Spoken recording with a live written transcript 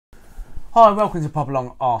Hi, welcome to Pop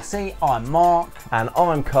Along RC. I'm Mark. And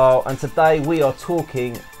I'm Carl, and today we are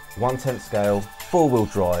talking 1/10 scale, 4-wheel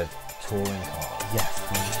drive, touring car. Yes.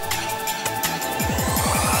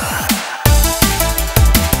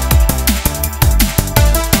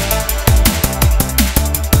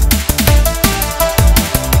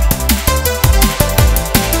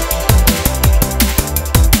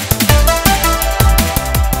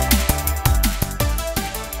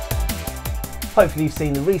 Hopefully you've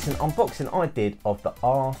seen the recent unboxing I did of the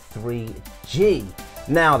R3G.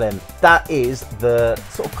 Now then, that is the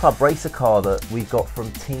sort of club racer car that we got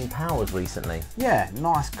from Team Powers recently. Yeah,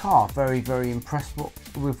 nice car. Very, very impressed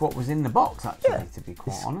with what was in the box, actually, to be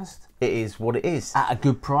quite honest. It is what it is. At a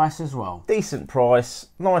good price as well. Decent price,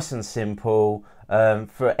 nice and simple.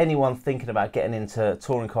 For anyone thinking about getting into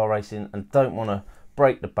touring car racing and don't want to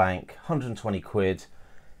break the bank, 120 quid,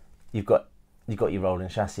 you've got your rolling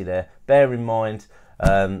chassis there. Bear in mind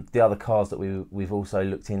the other cars that we've also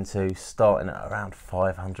looked into starting at around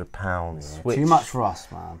 £500. Yeah, too much for us,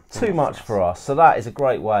 man. Too much for us. So that is a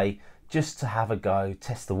great way just to have a go,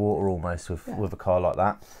 test the water almost with a car like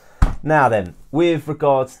that. Now then, with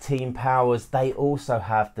regards to Team Powers, they also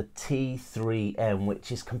have the T3M,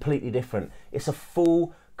 which is completely different. It's a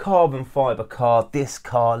full carbon fibre car. This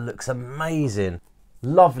car looks amazing.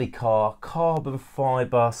 Lovely car, carbon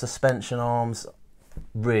fibre, suspension arms,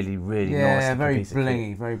 really nice. Yeah, very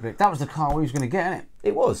blingy, very blingy. That was the car we was going to get, innit?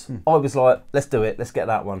 It was. I was like, let's do it, let's get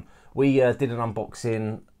that one. We did an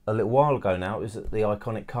unboxing a little while ago now. It was at the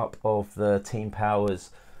Iconic Cup of the Team Powers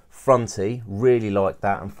Fronty. Really liked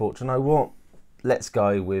that and thought, you know what, let's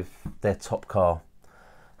go with their top car.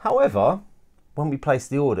 However, when we placed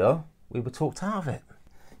the order, we were talked out of it.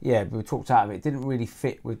 Yeah, we were talked out of it. It didn't really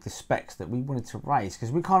fit with the specs that we wanted to race,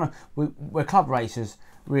 because we're club racers,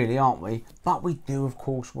 really, aren't we? But we do, of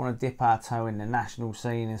course, want to dip our toe in the national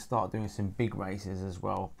scene and start doing some big races as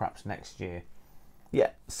well, perhaps next year. Yeah,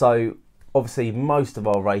 so obviously most of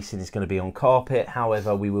our racing is going to be on carpet.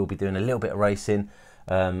 However, we will be doing a little bit of racing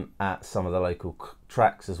at some of the local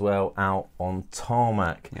tracks as well, out on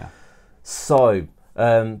tarmac. Yeah. So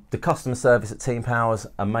the customer service at Team Powers,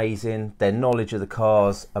 amazing. Their knowledge of the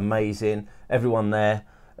cars, amazing. Everyone there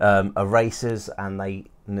are racers and they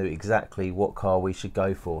knew exactly what car we should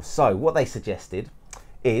go for. So what they suggested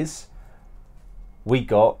is we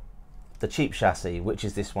got the cheap chassis, which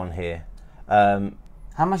is this one here.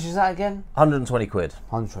 How much is that again? 120 quid.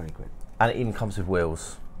 120 quid. And it even comes with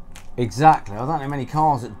wheels. Exactly. I don't know many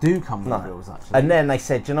cars that do come with wheels, actually. And then they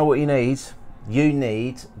said, do you know what you need? You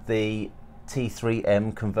need the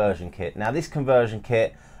T3M conversion kit. Now this conversion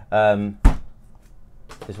kit is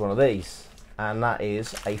one of these, and that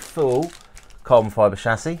is a full carbon fibre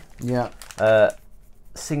chassis. Yeah.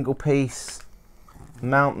 Single piece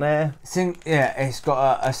mount there. Yeah, it's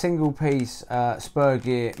got a single piece spur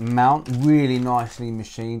gear mount, really nicely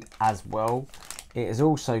machined as well. It has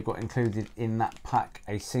also got included in that pack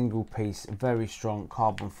a single piece, very strong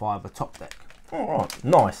carbon fibre top deck. All right,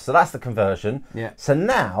 nice. So that's the conversion. Yeah. So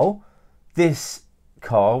now this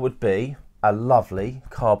car would be a lovely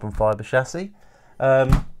carbon fibre chassis. But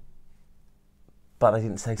they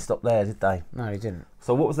didn't say stop there, did they? No, they didn't.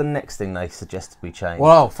 So what was the next thing they suggested we change?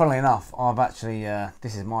 Well, funnily enough, I've actually,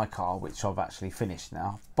 this is my car, which I've actually finished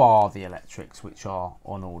now, bar the electrics, which are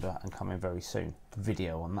on order and coming very soon.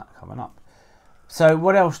 Video on that coming up. So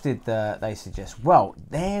what else did they suggest? Well,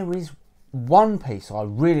 there is one piece I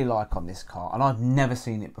really like on this car, and I've never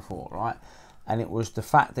seen it before, right? And it was the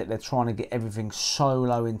fact that they're trying to get everything so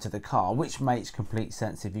low into the car, which makes complete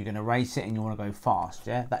sense if you're going to race it and you want to go fast,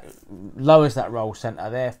 yeah? That lowers that roll centre,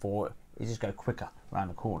 therefore you just go quicker around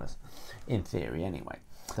the corners, in theory anyway.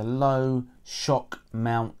 The low shock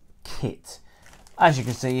mount kit. As you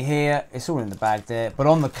can see here, it's all in the bag there, but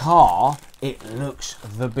on the car, it looks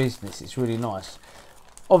the business. It's really nice.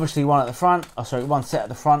 Obviously one at the front, one set at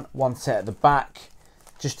the front, one set at the back,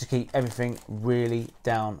 just to keep everything really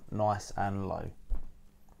down nice and low.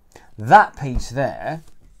 That piece there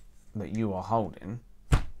that you are holding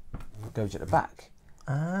goes at the back.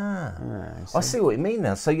 I see what you mean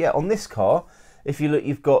now. So yeah, on this car, if you look,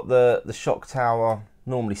 you've got the shock tower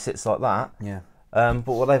normally sits like that. Yeah. But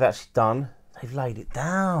what they've actually done, they've laid it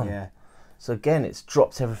down. Yeah. So again, it's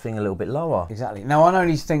dropped everything a little bit lower. Exactly. Now I know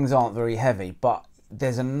these things aren't very heavy, but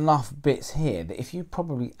there's enough bits here that if you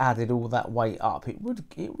probably added all that weight up, it would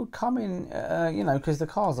come in, you know, because the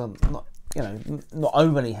cars are not, you know, not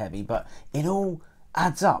overly heavy, but it all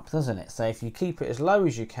adds up, doesn't it? So if you keep it as low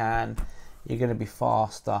as you can, you're going to be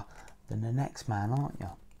faster than the next man, aren't you?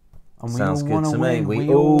 And Sounds good to me.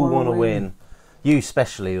 We all want to win. You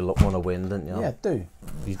especially want to win, don't you? Yeah, do.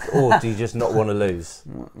 Or do you just not want to lose?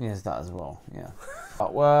 Yes, that as well. Yeah.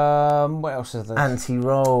 But, what else is there?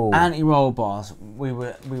 Anti-roll. Anti-roll bars. We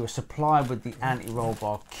were supplied with the anti-roll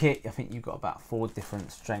bar kit. I think you've got about 4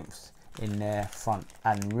 different strengths in there, front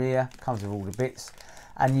and rear. Comes with all the bits,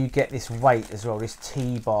 and you get this weight as well. This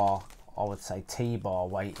T-bar, I would say T-bar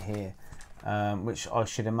weight here, which I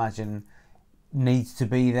should imagine needs to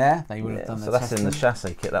be there. They would have done. So that's in the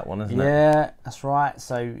chassis kit, that one, isn't it? Yeah, that's right.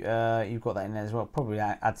 So you've got that in there as well. Probably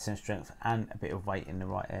add some strength and a bit of weight in the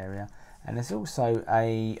right area. And there's also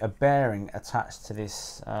a bearing attached to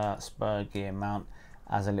this spur gear mount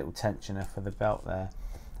as a little tensioner for the belt there.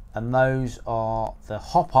 And those are the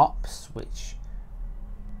hop ups, which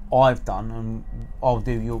I've done, and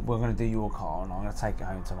we're going to do your car, and I'm going to take it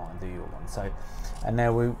home tonight and do your one. So, and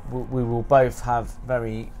there we will both have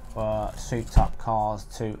very souped up cars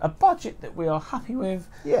to a budget that we are happy with,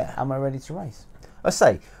 and we're ready to race. I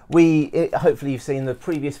say, hopefully you've seen the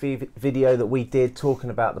previous video that we did talking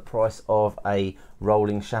about the price of a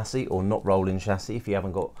rolling chassis, or not rolling chassis if you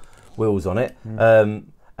haven't got wheels on it.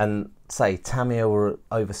 And say Tamiya were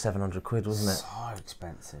over 700 quid, wasn't it? So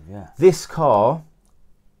expensive, yeah. This car,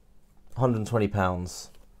 £120.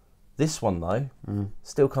 This one though,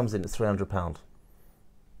 still comes in at £300,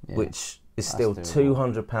 which is still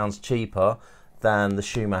 £200 cheaper than the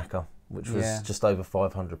Schumacher, which was just over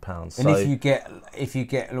 £500. And if you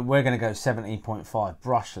get, we're going to go 17.5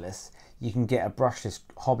 brushless. You can get a brushless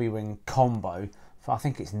hobby ring combo for, I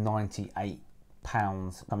think it's £98.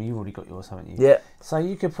 I mean, you've already got yours, haven't you? Yeah. So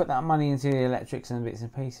you could put that money into the electrics and bits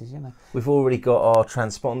and pieces, you know. We've already got our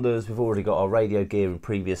transponders. We've already got our radio gear in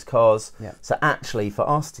previous cars. Yeah. So actually, for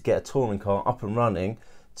us to get a touring car up and running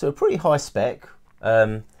to a pretty high spec,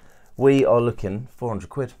 we are looking 400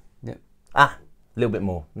 quid. Yep. A little bit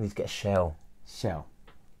more. We need to get a shell. Shell,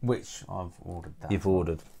 which I've ordered that. You've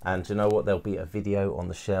ordered. And you know what? There'll be a video on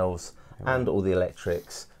the shells and all the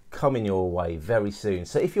electrics coming your way very soon.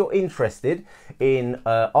 So if you're interested in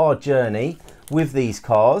our journey with these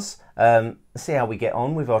cars, see how we get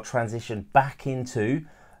on with our transition back into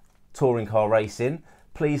touring car racing,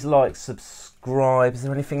 please like, subscribe. Is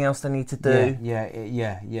there anything else they need to do?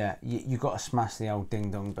 Yeah. You've got to smash the old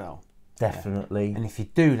ding dong bell. Definitely. Yeah. And if you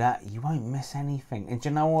do that, you won't miss anything. And do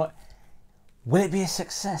you know what? Will it be a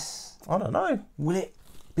success? I don't know. Will it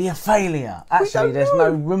be a failure? Actually, there's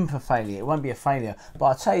no room for failure. It won't be a failure. But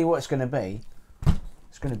I'll tell you what it's going to be.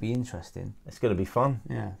 It's going to be interesting. It's going to be fun.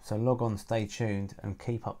 Yeah. So log on, stay tuned, and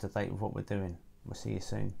keep up to date with what we're doing. We'll see you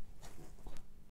soon.